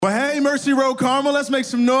Mercy Road Carmel, let's make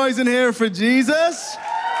some noise in here for Jesus.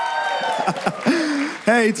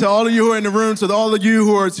 Hey, to all of you who are in the room, to all of you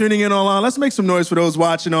who are tuning in online, let's make some noise for those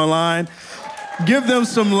watching online. Give them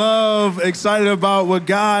some love, excited about what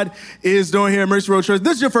God is doing here at Mercy Road Church. If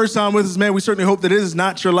this is your first time with us, man, we certainly hope that it is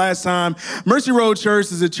not your last time. Mercy Road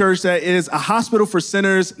Church is a church that is a hospital for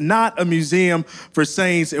sinners, not a museum for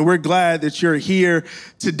saints, and we're glad that you're here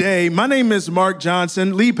today. My name is Mark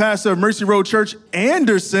Johnson, lead pastor of Mercy Road Church,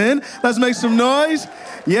 Anderson. Let's make some noise.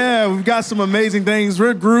 Yeah, we've got some amazing things.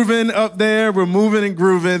 We're grooving up there. We're moving and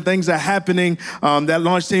grooving. Things are happening. That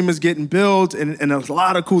launch team is getting built, and a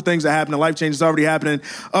lot of cool things are happening. Life change is already happening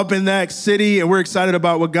up in that city, and we're excited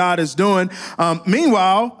about what God is doing.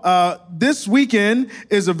 Meanwhile, this weekend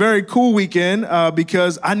is a very cool weekend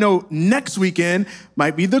because I know next weekend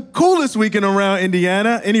might be the coolest weekend around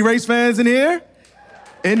Indiana. Any race fans in here?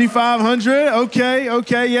 Indy 500?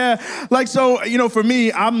 Okay, yeah. Like, so, you know, for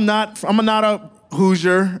me, I'm not a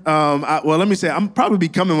Hoosier. Well, let me say, I'm probably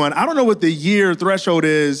becoming one. I don't know what the year threshold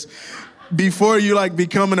is before you like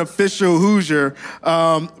become an official Hoosier.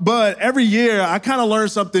 But every year I kind of learn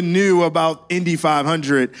something new about Indy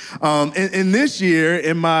 500. And this year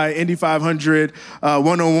in my Indy 500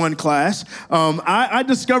 101 class, I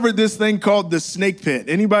discovered this thing called the snake pit.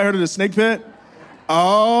 Anybody heard of the snake pit?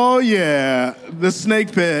 Oh, yeah, the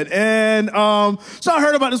snake pit. And so I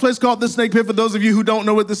heard about this place called the snake pit. For those of you who don't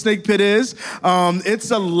know what the snake pit is,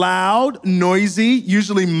 it's a loud, noisy,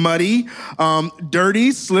 usually muddy,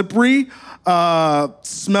 dirty, slippery,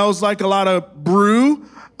 smells like a lot of brew.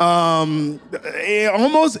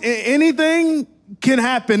 Almost anything can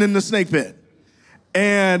happen in the snake pit.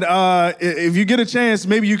 And if you get a chance,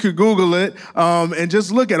 maybe you could Google it and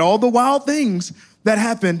just look at all the wild things that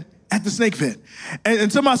happen at the snake pit. And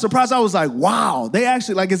to my surprise, I was like, wow, they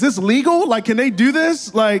actually, like, is this legal? Like, can they do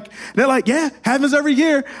this? Like, they're like, yeah, happens every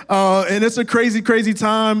year. And it's a crazy, crazy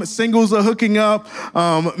time. Singles are hooking up.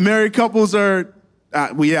 Married couples are,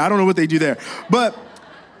 I don't know what they do there. But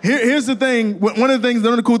here's the thing. One of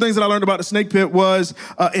the cool things that I learned about the snake pit was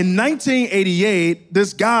in 1988,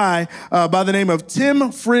 this guy by the name of Tim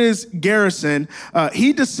Frizz Garrison,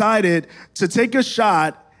 he decided to take a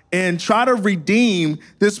shot and try to redeem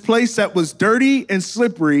this place that was dirty and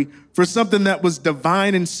slippery for something that was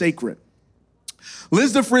divine and sacred.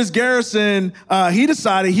 Liz DeFrizz Garrison, he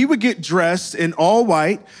decided he would get dressed in all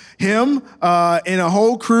white. Him and a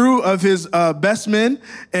whole crew of his best men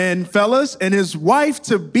and fellas and his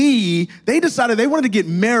wife-to-be, they decided they wanted to get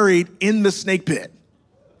married in the snake pit.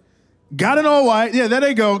 Got in all white. Yeah, there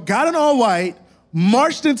they go. Got in all white,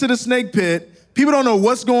 marched into the snake pit. People don't know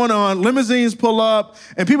what's going on. Limousines pull up,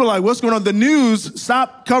 and people are like, what's going on? The news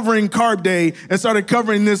stopped covering Carb Day and started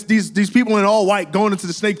covering these people in all white going into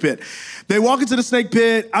the snake pit. They walk into the snake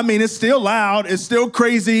pit. I mean, it's still loud. It's still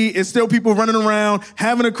crazy. It's still people running around,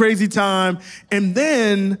 having a crazy time. And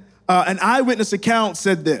then an eyewitness account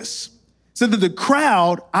said this, said that the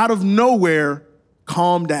crowd out of nowhere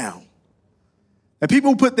calmed down. And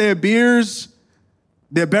people put their beers,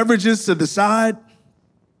 their beverages to the side.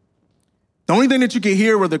 The only thing that you could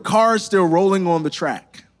hear were the cars still rolling on the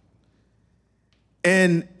track.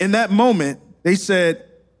 And in that moment, they said,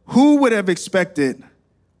 who would have expected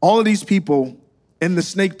all of these people in the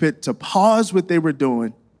snake pit to pause what they were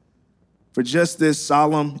doing for just this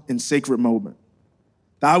solemn and sacred moment?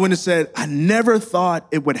 The eyewitness said, I never thought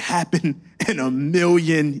it would happen in a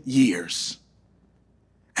million years.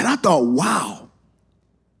 And I thought, wow,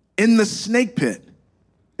 in the snake pit,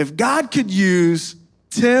 if God could use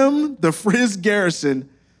Tim the Frizz Garrison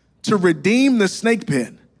to redeem the snake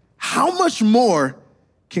pit, how much more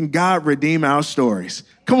can God redeem our stories?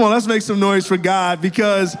 Come on, let's make some noise for God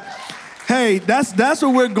because, hey, that's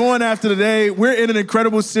what we're going after today. We're in an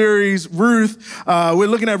incredible series, Ruth. We're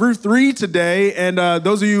looking at Ruth 3 today, and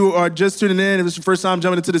those of you who are just tuning in, if it's your first time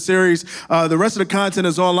jumping into the series, the rest of the content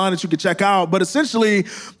is online that you can check out. But essentially,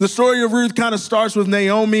 the story of Ruth kind of starts with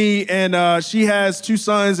Naomi, and she has two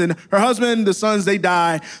sons, and her husband, the sons, they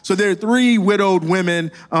die. So there are three widowed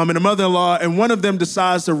women and a mother-in-law, and one of them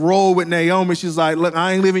decides to roll with Naomi. She's like, look,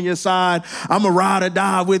 I ain't leaving your side. I'm going to ride or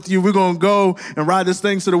die with you. We're going to go and ride this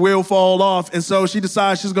thing so the wheel falls off. And so she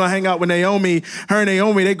decides she's going to hang out with Naomi. Her and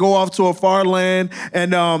Naomi, they go off to a far land.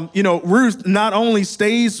 And, Ruth not only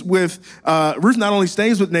stays with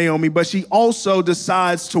Naomi, but she also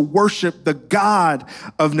decides to worship the God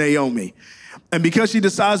of Naomi. And because she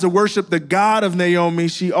decides to worship the God of Naomi,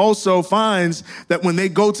 she also finds that when they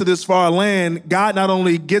go to this far land, God not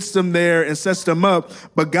only gets them there and sets them up,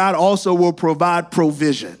 but God also will provide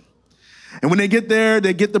provision. And when they get there,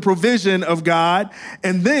 they get the provision of God.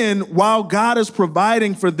 And then while God is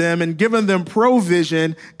providing for them and giving them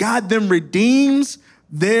provision, God then redeems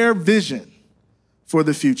their vision for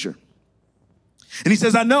the future. And he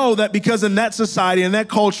says, I know that because in that society and that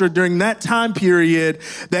culture during that time period,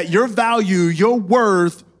 that your value, your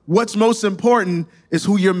worth, what's most important is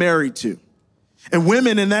who you're married to. And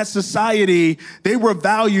women in that society, they were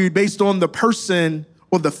valued based on the person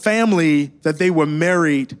or the family that they were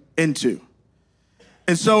married into.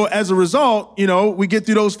 And so as a result, we get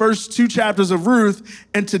through those first 2 chapters of Ruth.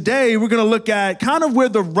 And today we're going to look at kind of where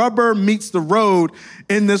the rubber meets the road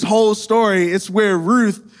in this whole story. It's where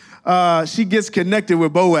Ruth, she gets connected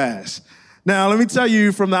with Boaz. Now, let me tell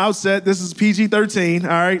you from the outset, this is PG-13, all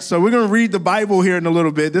right? So we're going to read the Bible here in a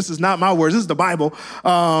little bit. This is not my words. This is the Bible.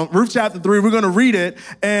 Ruth chapter 3, we're going to read it.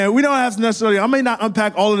 And we don't have to necessarily, I may not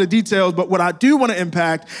unpack all of the details, but what I do want to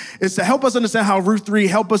impact is to help us understand how Ruth 3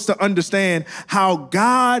 help us to understand how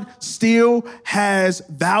God still has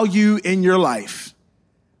value in your life.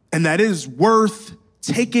 And that is worth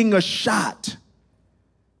taking a shot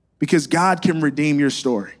because God can redeem your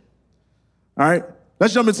story. All right?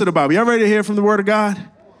 Let's jump into the Bible. Y'all ready to hear from the Word of God?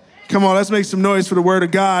 Come on, let's make some noise for the Word of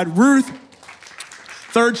God. Ruth,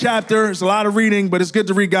 3rd chapter. It's a lot of reading, but it's good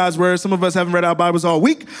to read God's Word. Some of us haven't read our Bibles all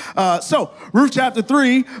week. So Ruth chapter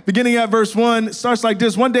 3, beginning at verse 1, starts like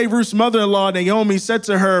this. One day, Ruth's mother-in-law, Naomi, said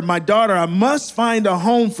to her, my daughter, I must find a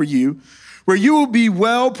home for you where you will be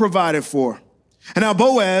well provided for. And now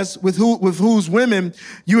Boaz, with whose women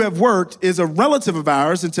you have worked, is a relative of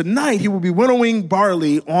ours, and tonight he will be winnowing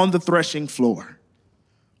barley on the threshing floor.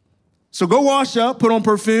 So go wash up, put on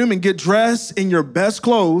perfume, and get dressed in your best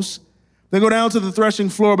clothes. Then go down to the threshing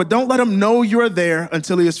floor, but don't let him know you are there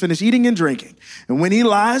until he has finished eating and drinking. And when he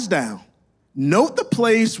lies down, note the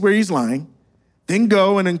place where he's lying, then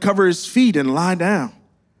go and uncover his feet and lie down.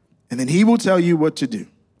 And then he will tell you what to do.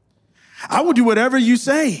 I will do whatever you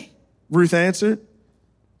say, Ruth answered.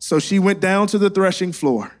 So she went down to the threshing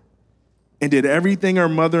floor and did everything her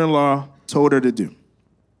mother-in-law told her to do.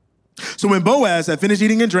 So when Boaz had finished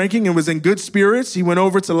eating and drinking and was in good spirits, he went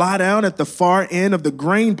over to lie down at the far end of the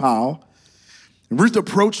grain pile. And Ruth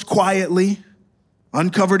approached quietly,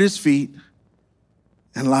 uncovered his feet,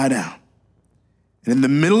 and lay down. And in the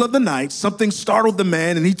middle of the night, something startled the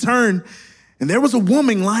man, and he turned, and there was a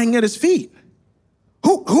woman lying at his feet.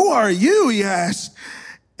 Who are you? He asked.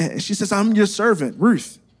 And she says, I'm your servant,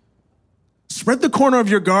 Ruth. Spread the corner of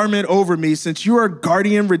your garment over me, since you are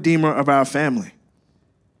guardian redeemer of our family.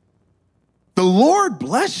 The Lord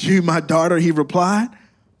bless you, my daughter, he replied.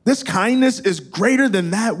 This kindness is greater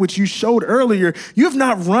than that which you showed earlier. You have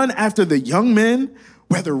not run after the young men,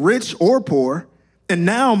 whether rich or poor. And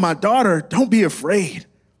now, my daughter, don't be afraid.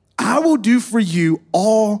 I will do for you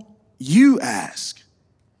all you ask.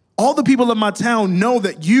 All the people of my town know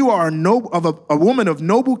that you are a woman of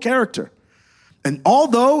noble character. And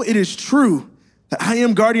although it is true that I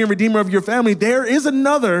am guardian redeemer of your family, there is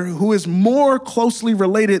another who is more closely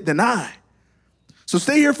related than I. So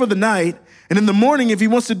stay here for the night, and in the morning, if he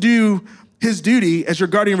wants to do his duty as your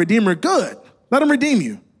guardian redeemer, good, let him redeem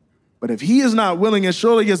you. But if he is not willing, as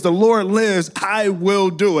surely as the Lord lives, I will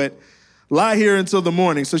do it. Lie here until the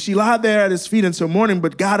morning. So she lied there at his feet until morning,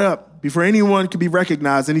 but got up before anyone could be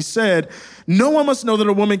recognized. And he said, no one must know that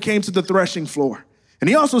a woman came to the threshing floor. And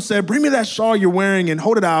he also said, bring me that shawl you're wearing and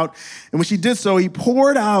hold it out. And when she did so, he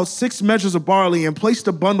poured out 6 measures of barley and placed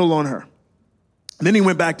a bundle on her. And then he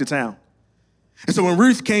went back to town. And so when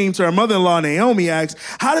Ruth came to her mother-in-law, Naomi asked,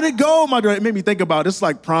 how did it go, my daughter? It made me think about, it's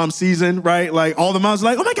like prom season, right? Like all the moms are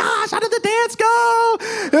like, oh my gosh, how did the dance go?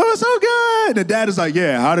 It was so good. And the dad is like,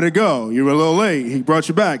 yeah, how did it go? You were a little late. He brought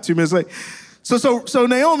you back 2 minutes late. So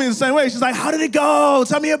Naomi is the same way. She's like, how did it go?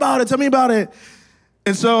 Tell me about it. Tell me about it.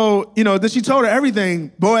 And so, then she told her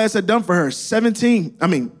everything Boaz had done for her. That's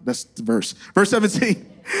the verse 17.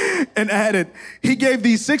 And added, he gave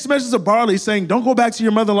these 6 measures of barley, saying, don't go back to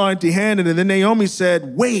your mother-in-law empty-handed. And then Naomi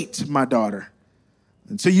said, wait, my daughter,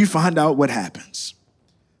 until you find out what happens.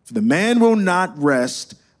 For the man will not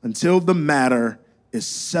rest until the matter is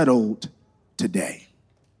settled today.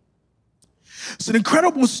 It's an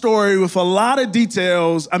incredible story with a lot of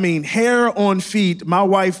details. Hair on feet, my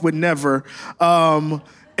wife would never.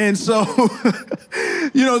 And so,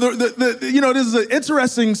 this is an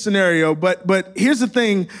interesting scenario, but here's the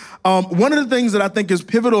thing. One of the things that I think is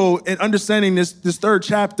pivotal in understanding this 3rd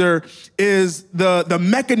chapter is the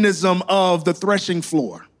mechanism of the threshing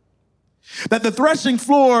floor. That the threshing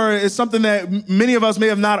floor is something that many of us may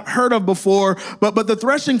have not heard of before, but the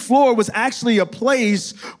threshing floor was actually a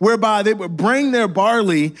place whereby they would bring their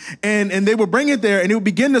barley and they would bring it there and it would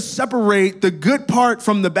begin to separate the good part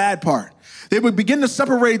from the bad part. They would begin to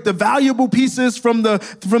separate the valuable pieces from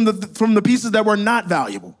the pieces that were not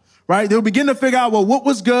valuable, right? They would begin to figure out, well, what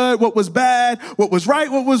was good, what was bad, what was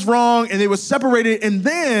right, what was wrong, and they would separate it. And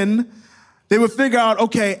then they would figure out,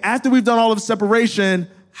 okay, after we've done all of the separation,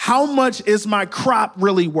 how much is my crop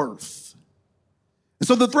really worth? And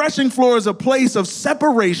so the threshing floor is a place of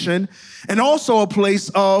separation and also a place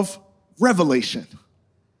of revelation.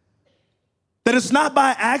 That it's not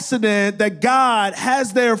by accident that God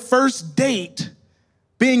has their first date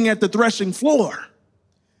being at the threshing floor.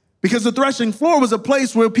 Because the threshing floor was a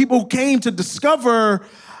place where people came to discover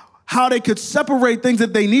how they could separate things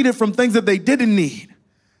that they needed from things that they didn't need.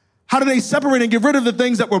 How do they separate and get rid of the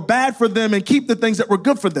things that were bad for them and keep the things that were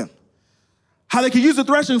good for them? How they could use the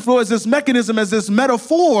threshing floor as this mechanism, as this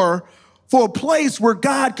metaphor for a place where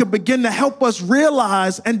God could begin to help us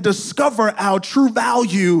realize and discover our true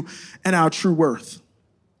value and our true worth.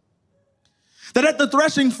 That at the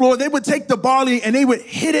threshing floor, they would take the barley and they would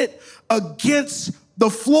hit it against the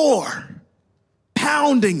floor,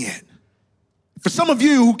 pounding it. For some of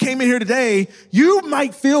you who came in here today, you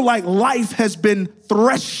might feel like life has been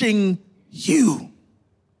threshing you.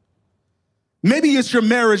 Maybe it's your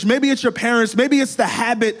marriage, maybe it's your parents, maybe it's the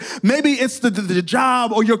habit, maybe it's the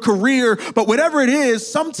job or your career, but whatever it is,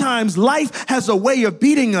 sometimes life has a way of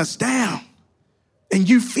beating us down and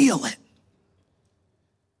you feel it.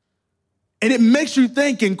 And it makes you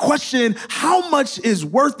think and question, how much is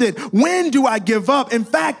worth it? When do I give up? In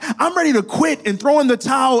fact, I'm ready to quit and throw in the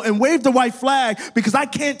towel and wave the white flag because I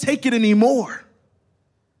can't take it anymore.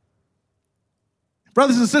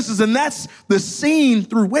 Brothers and sisters, and that's the scene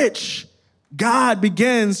through which God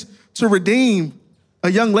begins to redeem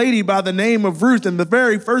a young lady by the name of Ruth. And the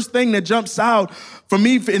very first thing that jumps out for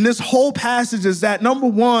me in this whole passage is that, number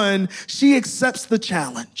one, she accepts the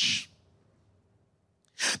challenge.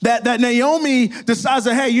 That Naomi decides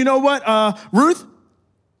that, hey, you know what, Ruth,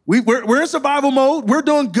 we're in survival mode. We're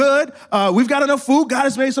doing good. We've got enough food. God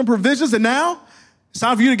has made some provisions. And now it's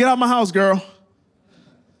time for you to get out of my house, girl.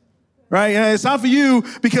 Right? And it's time for you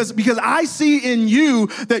because I see in you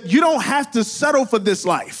that you don't have to settle for this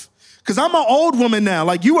life. Because I'm an old woman now.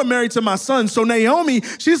 Like, you were married to my son. So Naomi,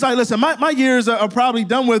 she's like, listen, my years are probably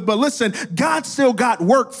done with, but listen, God still got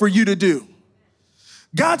work for you to do.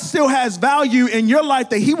 God still has value in your life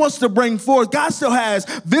that he wants to bring forth. God still has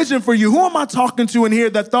vision for you. Who am I talking to in here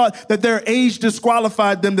that thought that their age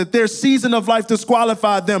disqualified them, that their season of life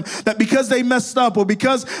disqualified them, that because they messed up or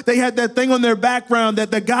because they had that thing on their background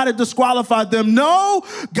that God had disqualified them? No,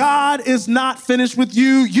 God is not finished with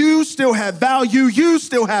you. You still have value. You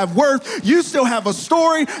still have worth. You still have a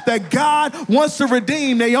story that God wants to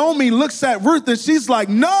redeem. Naomi looks at Ruth and she's like,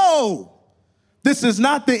 no. This is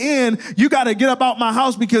not the end. You got to get up out my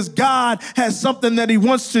house because God has something that he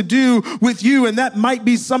wants to do with you. And that might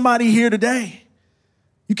be somebody here today.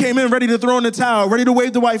 You came in ready to throw in the towel, ready to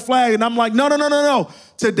wave the white flag. And I'm like, no.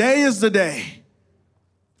 Today is the day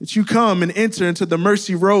that you come and enter into the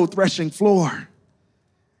Mercy Road threshing floor.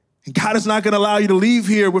 And God is not going to allow you to leave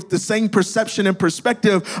here with the same perception and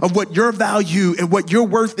perspective of what your value and what your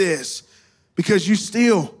worth is, because you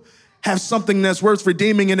still have something that's worth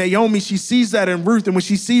redeeming. And Naomi, she sees that in Ruth. And when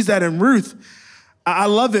she sees that in Ruth, I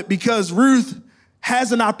love it because Ruth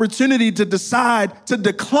has an opportunity to decide to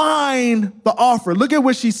decline the offer. Look at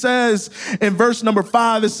what she says in verse number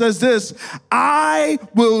 5. It says this: I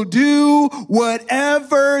will do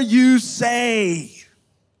whatever you say.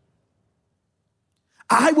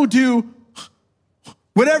 I will do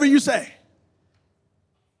whatever you say.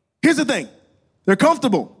 Here's the thing. They're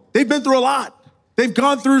comfortable. They've been through a lot. They've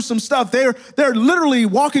gone through some stuff. They're literally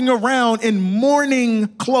walking around in mourning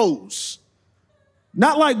clothes.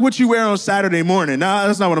 Not like what you wear on Saturday morning. No,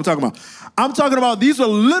 that's not what I'm talking about. I'm talking about these are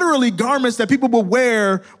literally garments that people would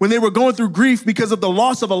wear when they were going through grief because of the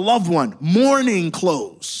loss of a loved one. Mourning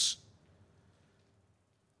clothes.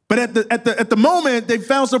 But at the moment, they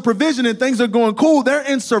found some provision and things are going cool. They're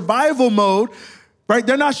in survival mode, right?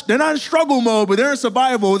 They're not in struggle mode, but they're in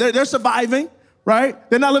survival. They're surviving. Right?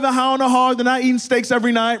 They're not living high on the hog. They're not eating steaks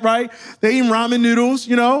every night, right? They're eating ramen noodles,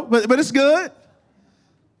 but it's good.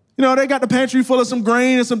 They got the pantry full of some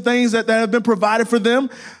grain and some things that have been provided for them,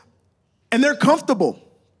 and they're comfortable.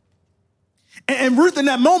 And Ruth, in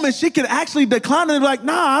that moment, she could actually decline and be like,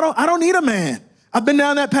 nah, I don't need a man. I've been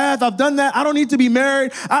down that path. I've done that. I don't need to be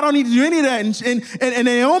married. I don't need to do any of that. And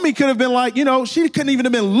Naomi could have been like, she couldn't even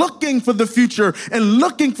have been looking for the future and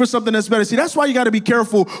looking for something that's better. See, that's why you got to be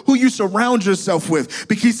careful who you surround yourself with.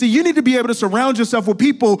 Because, see, you need to be able to surround yourself with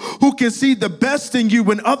people who can see the best in you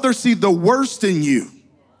when others see the worst in you.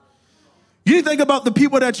 You need to think about the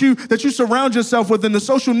people that you surround yourself with and the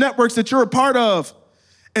social networks that you're a part of.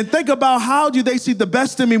 And think about, how do they see the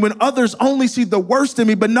best in me when others only see the worst in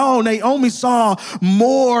me? But no, Naomi saw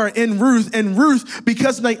more in Ruth. And Ruth,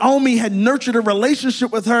 because Naomi had nurtured a relationship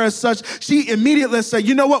with her as such, she immediately said,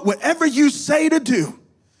 you know what, whatever you say to do,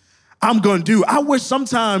 I'm going to do. I wish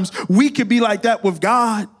sometimes we could be like that with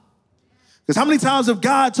God. Because how many times have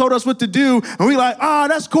God told us what to do and we like,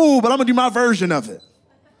 that's cool, but I'm going to do my version of it.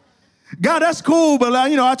 God, that's cool, but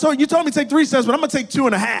you told me to take 3 steps, but I'm going to take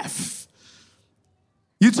 2.5.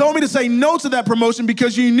 You told me to say no to that promotion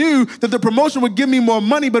because you knew that the promotion would give me more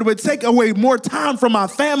money, but it would take away more time from my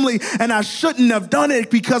family, and I shouldn't have done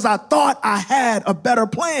it because I thought I had a better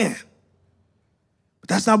plan. But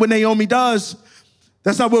that's not what Naomi does.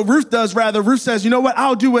 That's not what Ruth does, rather. Ruth says, you know what,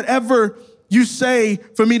 I'll do whatever you say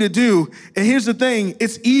for me to do. And here's the thing,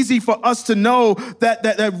 it's easy for us to know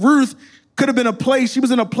that Ruth could have been she was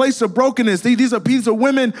in a place of brokenness. These are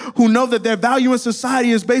women who know that their value in society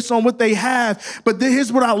is based on what they have. But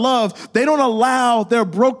here's what I love. They don't allow their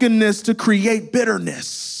brokenness to create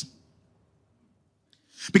bitterness.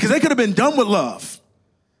 Because they could have been done with love.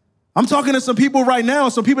 I'm talking to some people right now,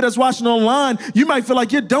 some people that's watching online. You might feel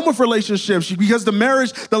like you're done with relationships because the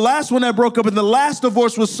marriage, the last one that broke up and the last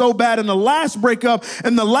divorce was so bad and the last breakup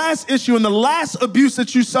and the last issue and the last abuse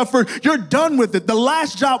that you suffered, you're done with it. The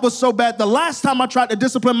last job was so bad. The last time I tried to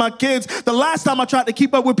discipline my kids, the last time I tried to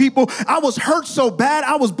keep up with people, I was hurt so bad.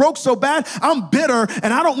 I was broke so bad. I'm bitter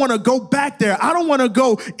and I don't want to go back there. I don't want to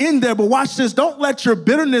go in there. But watch this. Don't let your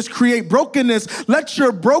bitterness create brokenness. Let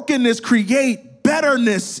your brokenness create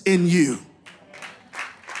betterness in you.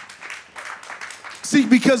 See,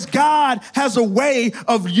 because God has a way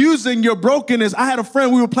of using your brokenness. I had a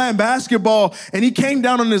friend, we were playing basketball, and he came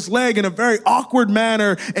down on his leg in a very awkward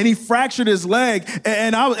manner, and he fractured his leg.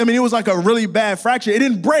 And I mean, it was like a really bad fracture. It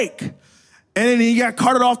didn't break. And then he got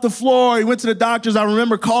carted off the floor. He went to the doctors. I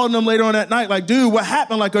remember calling him later on that night, like, dude, what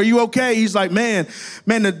happened? Like, are you okay? He's like, man,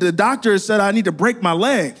 the doctor said I need to break my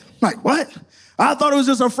leg. I'm like, what? I thought it was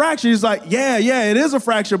just a fracture. He's like, yeah, it is a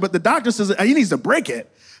fracture, but the doctor says he needs to break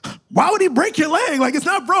it. Why would he break your leg? Like, it's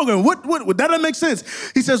not broken. What that doesn't make sense.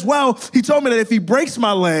 He says, well, he told me that if he breaks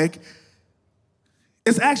my leg,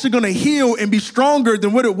 it's actually going to heal and be stronger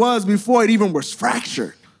than what it was before it even was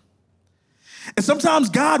fractured. And sometimes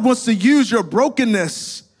God wants to use your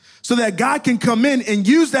brokenness so that God can come in and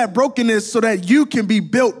use that brokenness so that you can be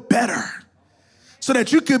built better, so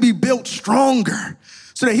that you can be built stronger,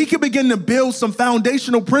 so that he can begin to build some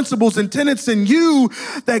foundational principles and tenets in you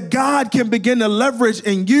that God can begin to leverage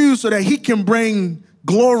and use so that he can bring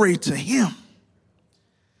glory to him.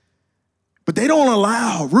 But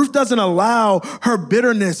Ruth doesn't allow her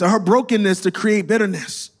bitterness or her brokenness to create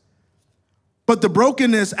bitterness. But the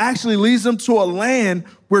brokenness actually leads them to a land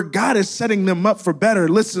where God is setting them up for better.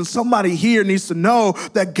 Listen, somebody here needs to know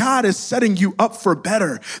that God is setting you up for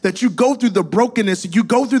better, that you go through the brokenness, you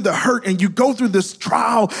go through the hurt, and you go through this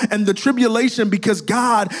trial and the tribulation because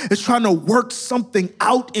God is trying to work something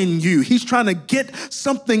out in you. He's trying to get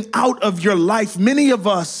something out of your life. Many of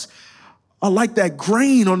us are like that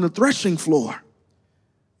grain on the threshing floor.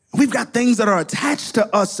 We've got things that are attached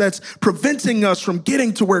to us that's preventing us from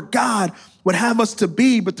getting to where God would have us to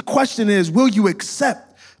be. But the question is, will you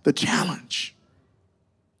accept the challenge?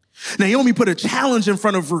 Naomi put a challenge in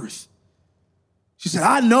front of Ruth. She said,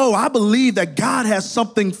 I believe that God has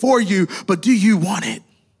something for you, but do you want it?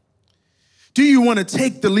 Do you want to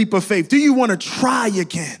take the leap of faith? Do you want to try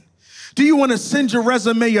again? Do you want to send your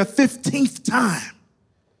resume a 15th time?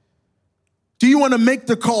 Do you want to make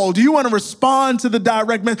the call? Do you want to respond to the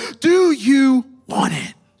direct message? Do you want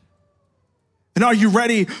it? And are you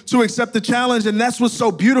ready to accept the challenge? And that's what's so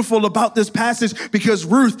beautiful about this passage, because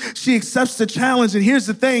Ruth, she accepts the challenge. And here's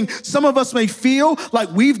the thing. Some of us may feel like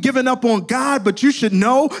we've given up on God, but you should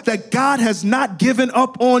know that God has not given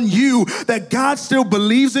up on you, that God still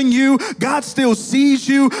believes in you. God still sees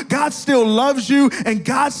you. God still loves you. And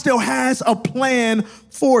God still has a plan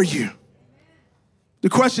for you. The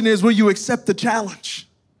question is, will you accept the challenge?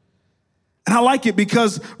 And I like it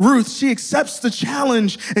because Ruth, she accepts the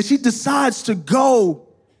challenge and she decides to go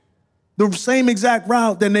the same exact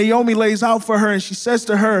route that Naomi lays out for her. And she says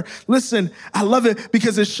to her, listen, I love it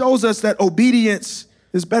because it shows us that obedience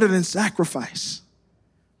is better than sacrifice.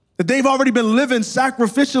 That they've already been living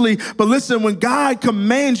sacrificially, but listen, when God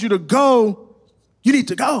commands you to go, you need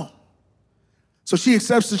to go. So she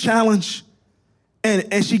accepts the challenge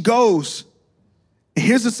and she goes. And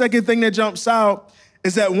here's the second thing that jumps out.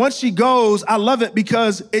 Is that once she goes, I love it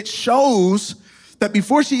because it shows that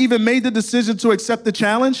before she even made the decision to accept the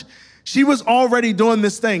challenge, she was already doing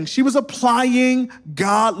this thing. She was applying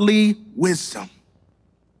godly wisdom.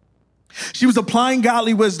 She was applying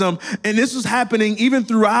godly wisdom, and this was happening even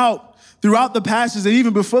throughout the passage and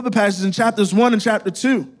even before the passage in chapters 1 and chapter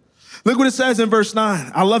 2. Look what it says in verse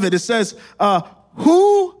 9. I love it. It says,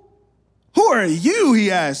 who are you,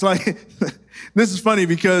 he asked. Like, this is funny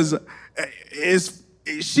because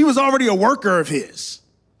she was already a worker of his.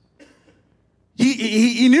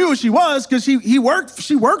 He knew who she was because she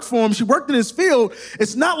worked for him. She worked in his field.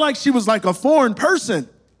 It's not like she was like a foreign person.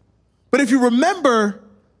 But if you remember,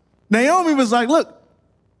 Naomi was like, look,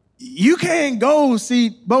 you can't go see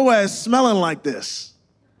Boaz smelling like this.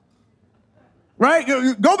 Right?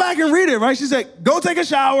 Go back and read it, right? She said, go take a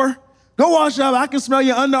shower. Go wash up. I can smell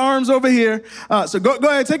your underarms over here. So go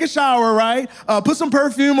ahead, take a shower, right? Put some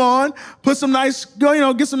perfume on. Put some nice,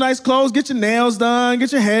 get some nice clothes. Get your nails done.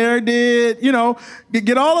 Get your hair did.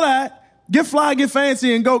 Get all of that. Get fly, get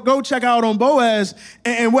fancy, and go check out on Boaz.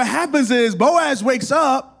 And what happens is Boaz wakes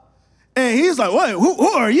up, and he's like, what? Who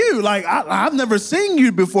are you? Like, I've never seen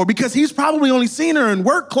you before, because he's probably only seen her in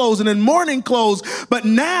work clothes and in morning clothes. But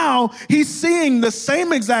now he's seeing the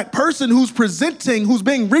same exact person who's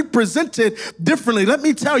being represented differently. Let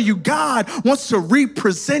me tell you, God wants to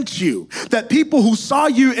represent you. That people who saw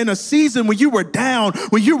you in a season when you were down,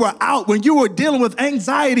 when you were out, when you were dealing with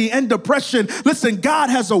anxiety and depression, listen, God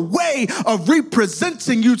has a way of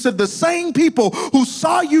representing you to the same people who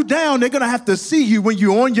saw you down. They're going to have to see you when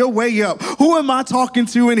you're on your way up. Who am I talking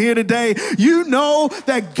to in here today? You know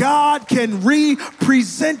that God can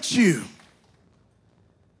represent you.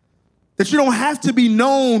 That you don't have to be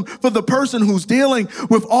known for the person who's dealing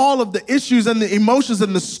with all of the issues and the emotions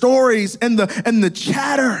and the stories and the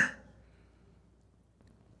chatter.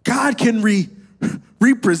 God can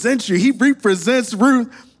represent you. He represents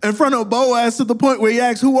Ruth in front of Boaz to the point where he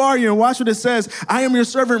asks, who are you? And watch what it says. I am your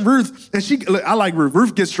servant Ruth. And I like Ruth.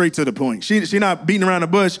 Ruth gets straight to the point. She not beating around the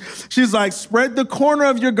bush. She's like, spread the corner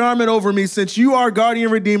of your garment over me, since you are guardian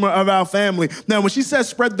redeemer of our family. Now, when she says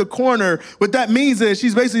spread the corner, what that means is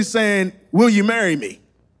she's basically saying, will you marry me?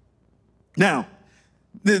 Now,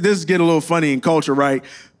 this get a little funny in culture, right?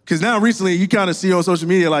 Because now recently you kind of see on social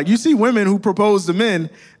media, like you see women who propose to men.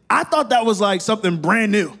 I thought that was like something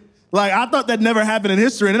brand new. Like, I thought that never happened in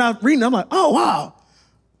history. And then I'm reading, I'm like, oh, wow.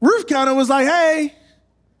 Ruth kind of was like, hey,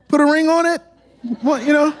 put a ring on it. What,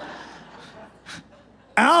 this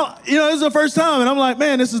is the first time. And I'm like,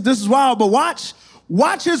 man, this is wild. But watch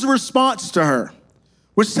his response to her,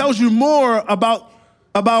 which tells you more about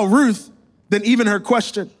Ruth than even her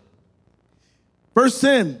question. Verse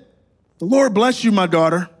 10, the Lord bless you, my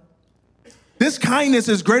daughter. This kindness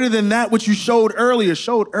is greater than that which you showed earlier.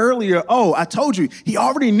 Oh, I told you, he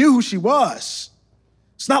already knew who she was.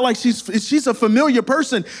 It's not like she's a familiar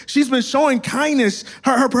person. She's been showing kindness.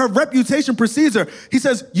 Her reputation precedes her. He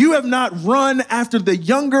says, you have not run after the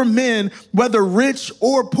younger men, whether rich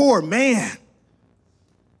or poor. Man.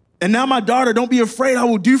 And now, my daughter, don't be afraid. I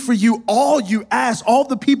will do for you all you ask. All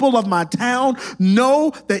the people of my town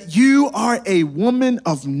know that you are a woman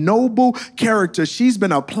of noble character. She's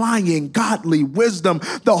been applying godly wisdom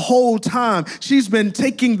the whole time. She's been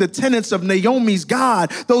taking the tenets of Naomi's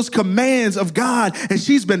God, those commands of God, and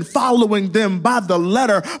she's been following them by the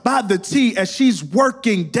letter, by the T, as she's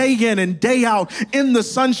working day in and day out in the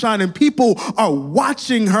sunshine. And people are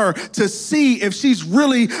watching her to see if she's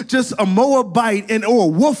really just a Moabite or a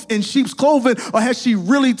wolf in sheep's clothing, or has she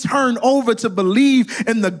really turned over to believe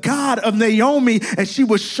in the God of Naomi? And she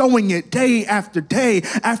was showing it day after day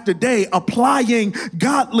after day, applying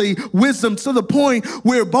godly wisdom to the point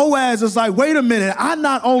where Boaz is like, wait a minute, I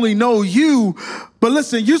not only know you, but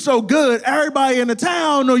listen, you're so good, everybody in the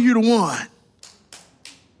town know you the one.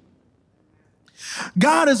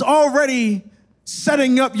 God is already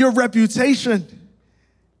setting up your reputation.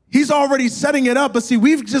 He's already setting it up, but see,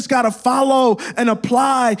 we've just got to follow and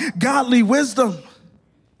apply godly wisdom.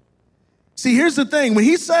 See, here's the thing. When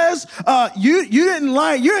he says, you ain't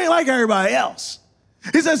like everybody else.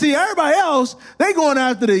 He says, see, everybody else, they going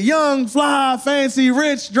after the young, fly, fancy,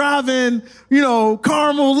 rich, driving,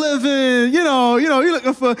 Carmel living, he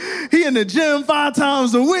looking for, he in the gym 5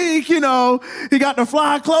 times a week, he got the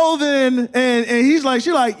fly clothing, and she's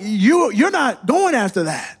like, you're not going after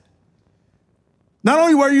that. Not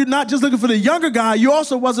only were you not just looking for the younger guy, you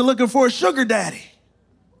also wasn't looking for a sugar daddy.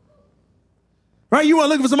 Right? You weren't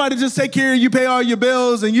looking for somebody to just take care of you, pay all your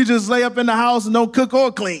bills, and you just lay up in the house and don't cook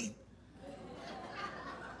or clean.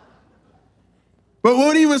 But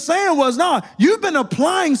what he was saying was, no, you've been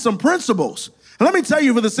applying some principles. And let me tell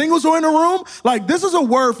you, for the singles who are in the room, like, this is a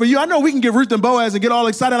word for you. I know we can get Ruth and Boaz and get all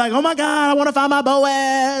excited, like, oh my God, I want to find my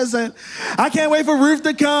Boaz, and I can't wait for Ruth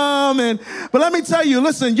to come. But let me tell you,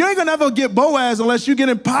 listen, you ain't gonna ever get Boaz unless you get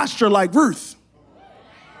in posture like Ruth.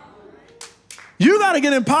 You got to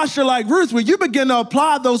get in posture like Ruth where you begin to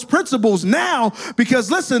apply those principles now because,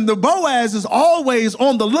 listen, the Boaz is always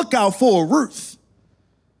on the lookout for Ruth.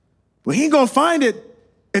 But he ain't going to find it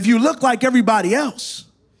if you look like everybody else.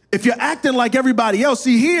 If you're acting like everybody else.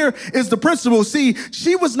 See, here is the principle. See,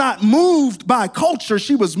 she was not moved by culture.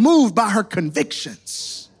 She was moved by her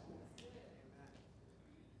convictions.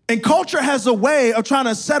 And culture has a way of trying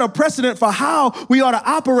to set a precedent for how we ought to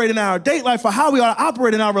operate in our date life, for how we ought to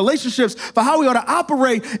operate in our relationships, for how we ought to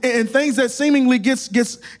operate in things that seemingly gets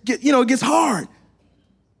hard.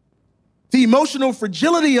 The emotional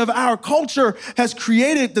fragility of our culture has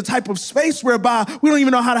created the type of space whereby we don't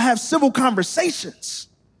even know how to have civil conversations.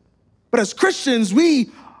 But as Christians,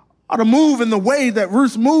 we ought to move in the way that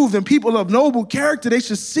Ruth moved, and people of noble character, they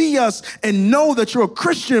should see us and know that you're a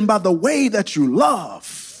Christian by the way that you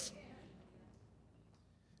love.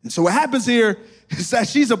 And so what happens here is that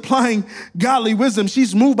she's applying godly wisdom.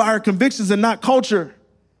 She's moved by her convictions and not culture.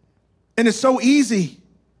 And it's so easy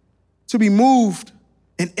to be moved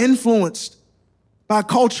and influenced by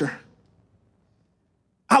culture.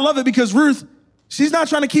 I love it because Ruth, she's not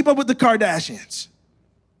trying to keep up with the Kardashians.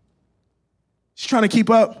 She's trying to keep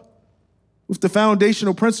up with the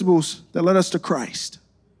foundational principles that led us to Christ.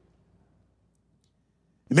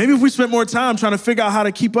 And maybe if we spent more time trying to figure out how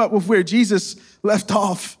to keep up with where Jesus left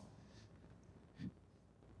off,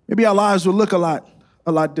 maybe our lives would look a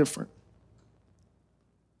lot different.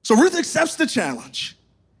 So Ruth accepts the challenge.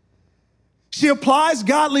 She applies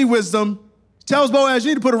godly wisdom, tells Boaz,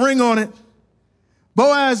 you need to put a ring on it.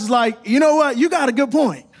 Boaz is like, you know what? You got a good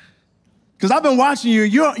point. Because I've been watching you.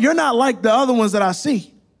 You're not like the other ones that I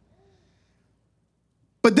see.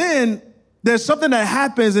 But then there's something that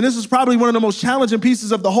happens, and this is probably one of the most challenging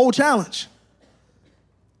pieces of the whole challenge.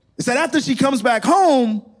 It's that after she comes back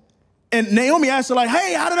home, and Naomi asks her, like,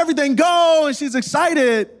 hey, how did everything go? And she's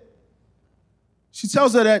excited. She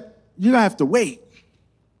tells her that you're going to have to wait.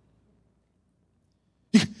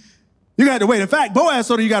 You're going to have to wait. In fact, Boaz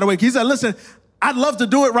told her you got to wait. He said, listen, I'd love to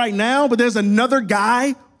do it right now, but there's another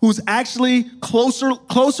guy who's actually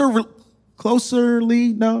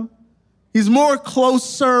he's more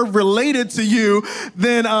closer related to you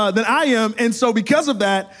than I am. And so because of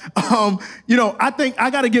that, I think I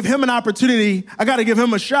got to give him an opportunity. I got to give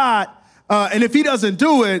him a shot. And if he doesn't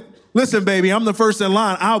do it, listen, baby, I'm the first in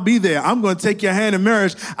line. I'll be there. I'm going to take your hand in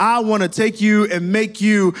marriage. I want to take you and make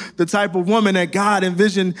you the type of woman that God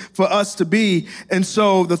envisioned for us to be. And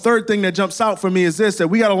so the third thing that jumps out for me is this, that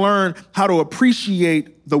we got to learn how to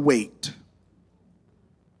appreciate the wait.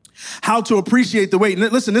 How to appreciate the wait.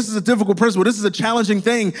 And listen, this is a difficult principle. This is a challenging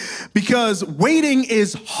thing because waiting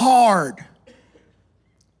is hard.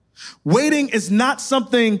 Waiting is not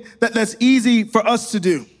something that's easy for us to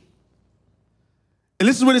do. And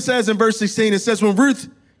this is what it says in verse 16. It says, when Ruth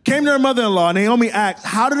came to her mother-in-law, Naomi asked,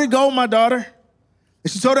 how did it go, my daughter?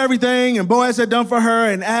 And she told her everything, and Boaz had done for her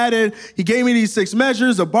and added, he gave me these 6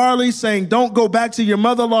 measures of barley, saying, don't go back to your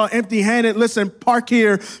mother-in-law empty-handed. Listen, park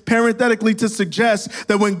here parenthetically to suggest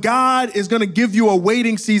that when God is going to give you a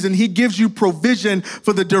waiting season, he gives you provision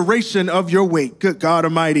for the duration of your wait. Good God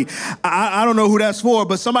Almighty. I don't know who that's for,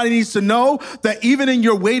 but somebody needs to know that even in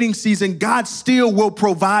your waiting season, God still will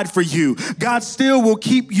provide for you. God still will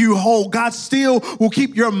keep you whole. God still will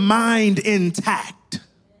keep your mind intact.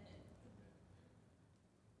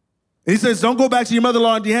 And he says, don't go back to your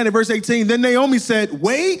mother-in-law empty-handed. Verse 18, then Naomi said,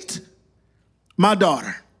 wait, my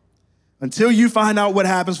daughter, until you find out what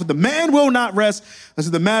happens, for the man will not rest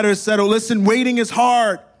until the matter is settled. Listen, waiting is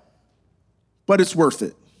hard, but it's worth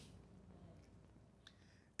it.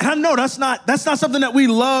 And I know that's not something that we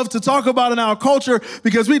love to talk about in our culture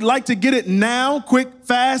because we'd like to get it now, quick,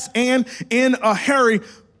 fast, and in a hurry.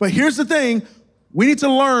 But here's the thing, we need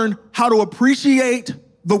to learn how to appreciate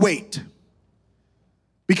the wait.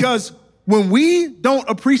 Because when we don't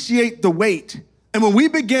appreciate the wait and when we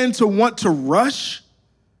begin to want to rush,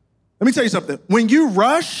 let me tell you something. When you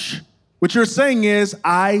rush, what you're saying is,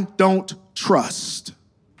 I don't trust.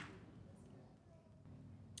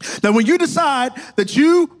 That when you decide that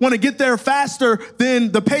you want to get there faster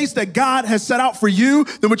than the pace that God has set out for you,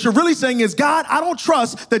 then what you're really saying is, God, I don't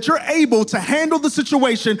trust that you're able to handle the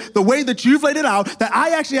situation the way that you've laid it out, that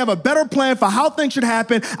I actually have a better plan for how things should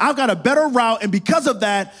happen. I've got a better route. And because of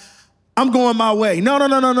that, I'm going my way. No.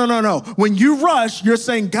 When you rush, you're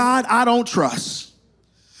saying, God, I don't trust.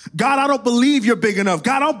 God, I don't believe you're big enough.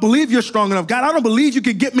 God, I don't believe you're strong enough. God, I don't believe you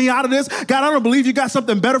can get me out of this. God, I don't believe you got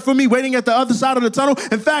something better for me waiting at the other side of the tunnel.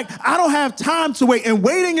 In fact, I don't have time to wait. And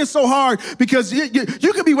waiting is so hard because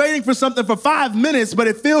you could be waiting for something for 5 minutes, but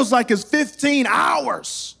it feels like it's 15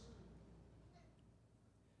 hours.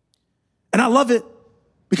 And I love it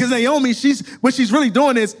Because Naomi, what she's really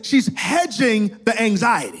doing is she's hedging the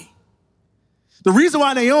anxiety. The reason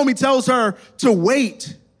why Naomi tells her to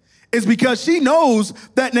wait is because she knows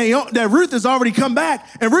that Ruth has already come back,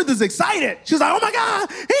 and Ruth is excited. She's like, oh my God,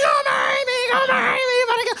 he's gonna marry me,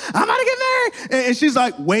 I'm about to get married. And she's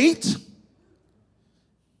like, wait.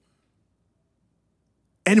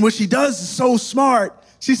 And what she does is so smart.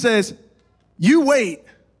 She says, you wait,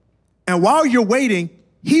 and while you're waiting,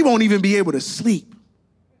 he won't even be able to sleep.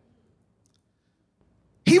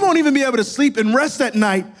 He won't even be able to sleep and rest at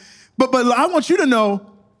night. But I want you to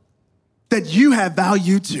know that you have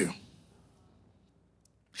value too.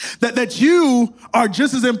 That you are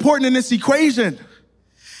just as important in this equation.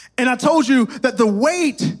 And I told you that the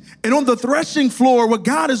wait and on the threshing floor, what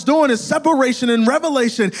God is doing is separation and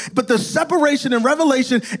revelation. But the separation and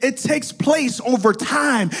revelation, it takes place over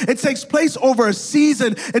time. It takes place over a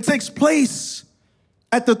season. It takes place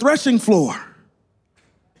at the threshing floor.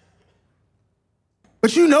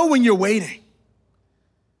 But you know when you're waiting,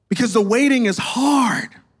 because the waiting is hard.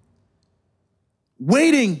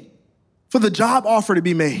 Waiting for the job offer to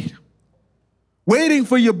be made. Waiting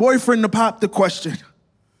for your boyfriend to pop the question.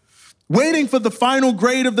 Waiting for the final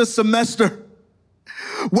grade of the semester.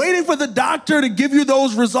 Waiting for the doctor to give you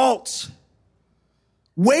those results.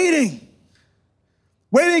 Waiting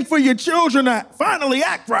for your children to finally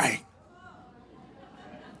act right.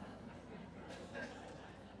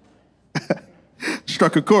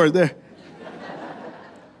 Struck a chord there.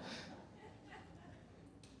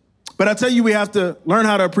 But I tell you, we have to learn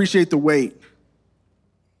how to appreciate the wait,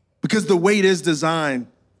 because the wait is designed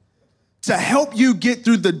to help you get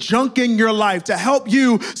through the junk in your life, to help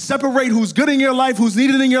you separate who's good in your life, who's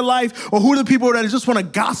needed in your life, or who are the people that just want to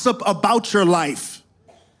gossip about your life.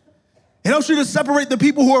 It helps you to separate the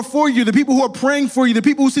people who are for you, the people who are praying for you, the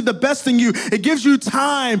people who see the best in you. It gives you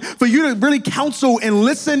time for you to really counsel and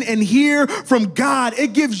listen and hear from God.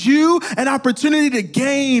 It gives you an opportunity to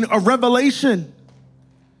gain a revelation.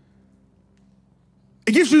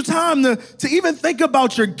 It gives you time to even think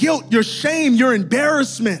about your guilt, your shame, your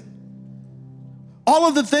embarrassment. All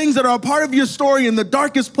of the things that are a part of your story in the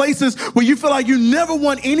darkest places where you feel like you never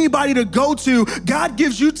want anybody to go to, God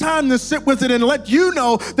gives you time to sit with it and let you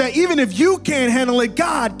know that even if you can't handle it,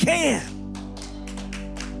 God can.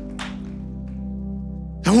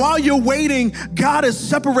 And while you're waiting, God is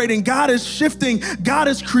separating, God is shifting, God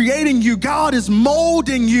is creating you, God is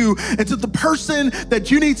molding you into the person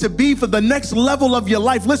that you need to be for the next level of your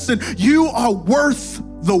life. Listen, you are worth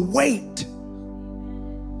the wait.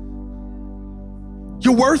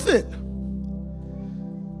 You're worth it.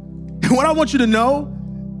 And what I want you to know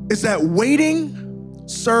is that waiting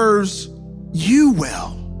serves you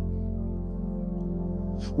well.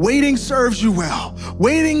 Waiting serves you well.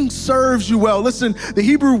 Waiting serves you well. Listen, the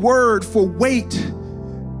Hebrew word for wait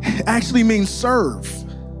actually means serve.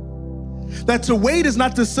 That to wait is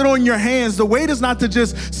not to sit on your hands. The wait is not to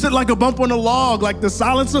just sit like a bump on a log, like the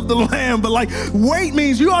Silence of the Lamb. But like wait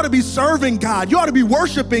means you ought to be serving God. You ought to be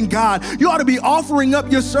worshiping God. You ought to be offering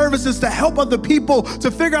up your services to help other people, to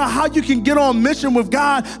figure out how you can get on mission with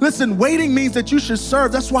God. Listen, waiting means that you should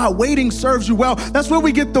serve. That's why waiting serves you well. That's where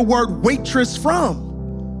we get the word waitress from.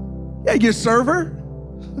 Yeah, you're a server.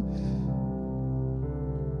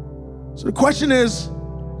 So the question is,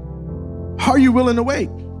 are you willing to wait?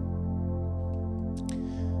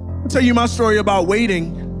 I'll tell you my story about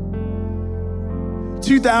waiting.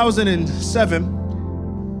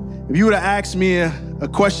 2007, if you would have asked me a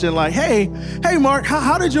question like, hey, Mark,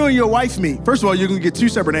 how did you and your wife meet? First of all, you're gonna get two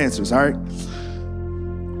separate answers, all right?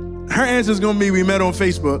 Her answer is gonna be, we met on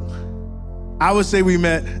Facebook. I would say we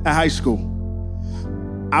met at high school.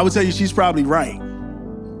 I would tell you she's probably right.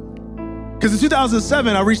 Because in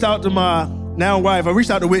 2007, I reached out to my now wife. I reached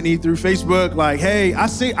out to Whitney through Facebook, like, hey, I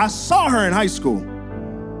saw her in high school.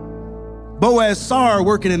 Boaz saw her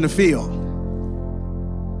working in the field.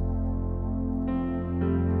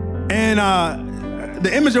 And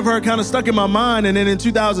the image of her kind of stuck in my mind. And then in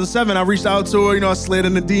 2007, I reached out to her, I slid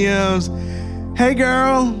in the DMs. Hey,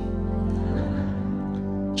 girl.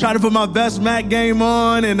 Try to put my best Mac game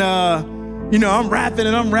on. And, I'm rapping.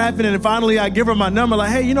 And finally, I give her my number, like,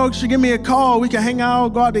 hey, you should give me a call. We can hang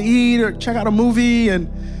out, go out to eat, or check out a movie. And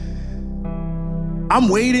I'm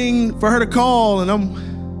waiting for her to call. And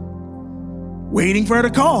I'm waiting for her to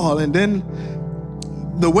call. And then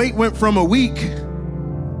the wait went from a week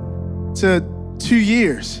to 2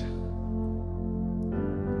 years.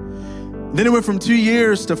 Then it went from 2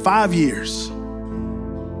 years to 5 years.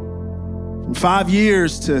 From 5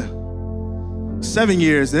 years to 7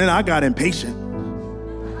 years. And then I got impatient.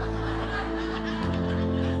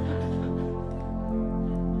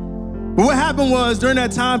 But what happened happened was during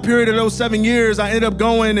that time period of those 7 years, I ended up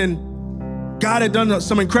going, and God had done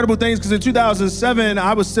some incredible things, because in 2007,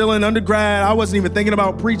 I was still in undergrad. I wasn't even thinking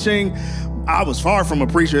about preaching. I was far from a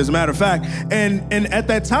preacher, as a matter of fact. And at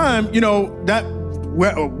that time, you know,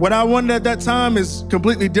 what I wanted at that time is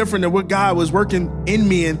completely different than what God was working in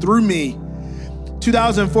me and through me.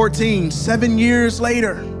 2014, 7 years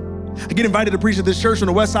later, I get invited to preach at this church on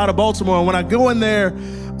the west side of Baltimore. And when I go in there,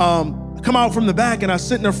 I come out from the back and I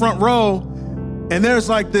sit in the front row, and there's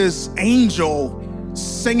like this angel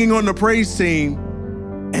singing on the praise team,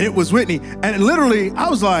 and it was Whitney. And literally, I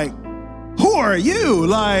was like, who are you?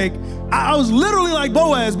 Like, I was literally like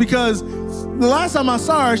Boaz, because the last time I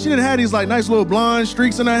saw her, she didn't have these like nice little blonde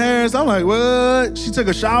streaks in her hair. So I'm like, what? She took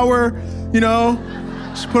a shower, you know?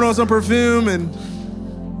 She put on some perfume, and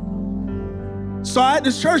so I at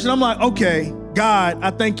this church, and I'm like, okay, God,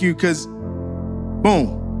 I thank you, because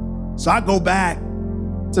boom. So I go back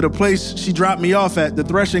to the place she dropped me off at, the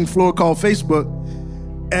threshing floor called Facebook,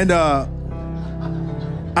 and I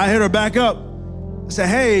hit her back up. I said,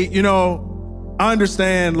 hey, you know, I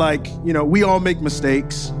understand, like, you know, we all make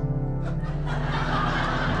mistakes.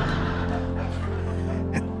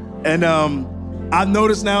 And I've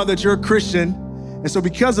noticed now that you're a Christian, and so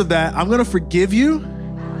because of that, I'm gonna forgive you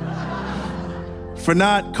for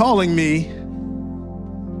not calling me.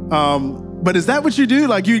 But is that what you do?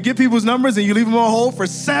 Like, you get people's numbers and you leave them on hold for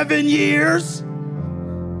 7 years?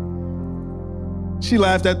 She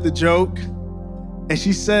laughed at the joke, and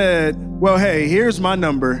she said, well, hey, here's my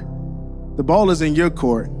number. The ball is in your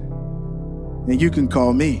court, and you can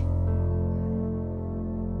call me.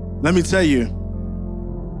 Let me tell you,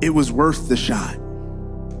 it was worth the shot.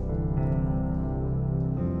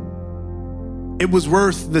 It was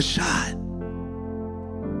worth the shot.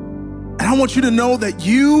 And I want you to know that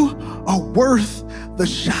you are worth the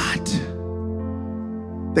shot.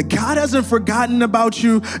 That God hasn't forgotten about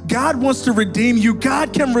you. God wants to redeem you.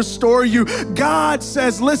 God can restore you. God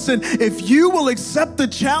says, listen, if you will accept the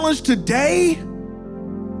challenge today,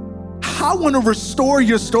 I want to restore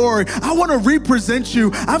your story. I want to represent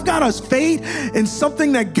you. I've got a faith in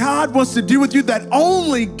something that God wants to do with you that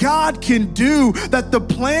only God can do, that the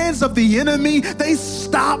plans of the enemy, they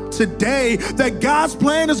stop today, that God's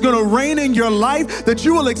plan is going to reign in your life, that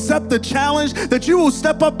you will accept the challenge, that you will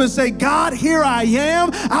step up and say, God, here I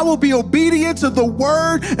am. I will be obedient to the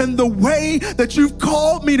word and the way that you've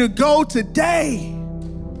called me to go today.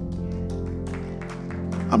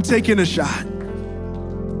 I'm taking a shot.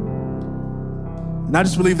 And I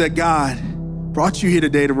just believe that God brought you here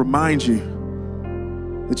today to remind you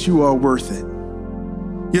that you are worth it.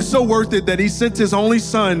 You're so worth it that he sent his only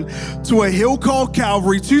son to a hill called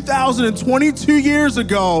Calvary 2022 years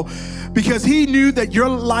ago, because he knew that your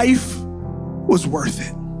life was worth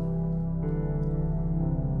it.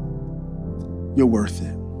 You're worth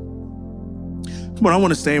it. Come on, I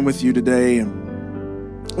want to stand with you today, and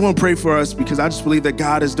I want to pray for us, because I just believe that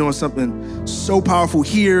God is doing something so powerful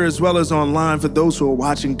here as well as online for those who are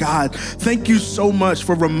watching. God, thank you so much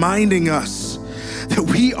for reminding us that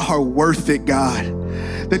we are worth it, God.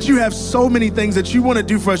 That you have so many things that you want to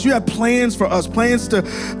do for us. You have plans for us, plans to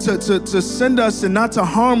send us and not to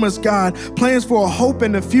harm us, God. Plans for a hope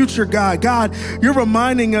in the future, God. God, you're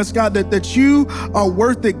reminding us, God, that you are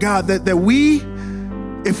worth it, God. That we,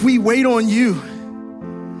 if we wait on you,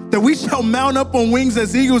 that we shall mount up on wings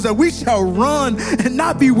as eagles, that we shall run and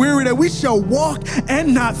not be weary, that we shall walk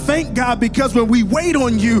and not faint, God, because when we wait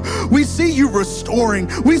on you, we see you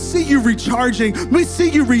restoring, we see you recharging, we see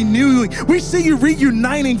you renewing, we see you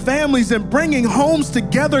reuniting families and bringing homes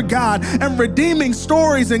together, God, and redeeming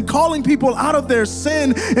stories and calling people out of their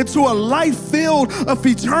sin into a life filled of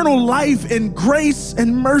eternal life in grace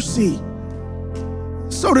and mercy.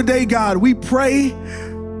 So today, God, we pray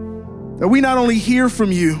that we not only hear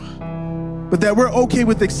from you, but that we're okay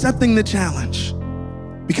with accepting the challenge,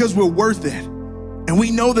 because we're worth it. And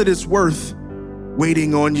we know that it's worth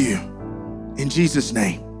waiting on you. In Jesus'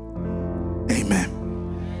 name, amen.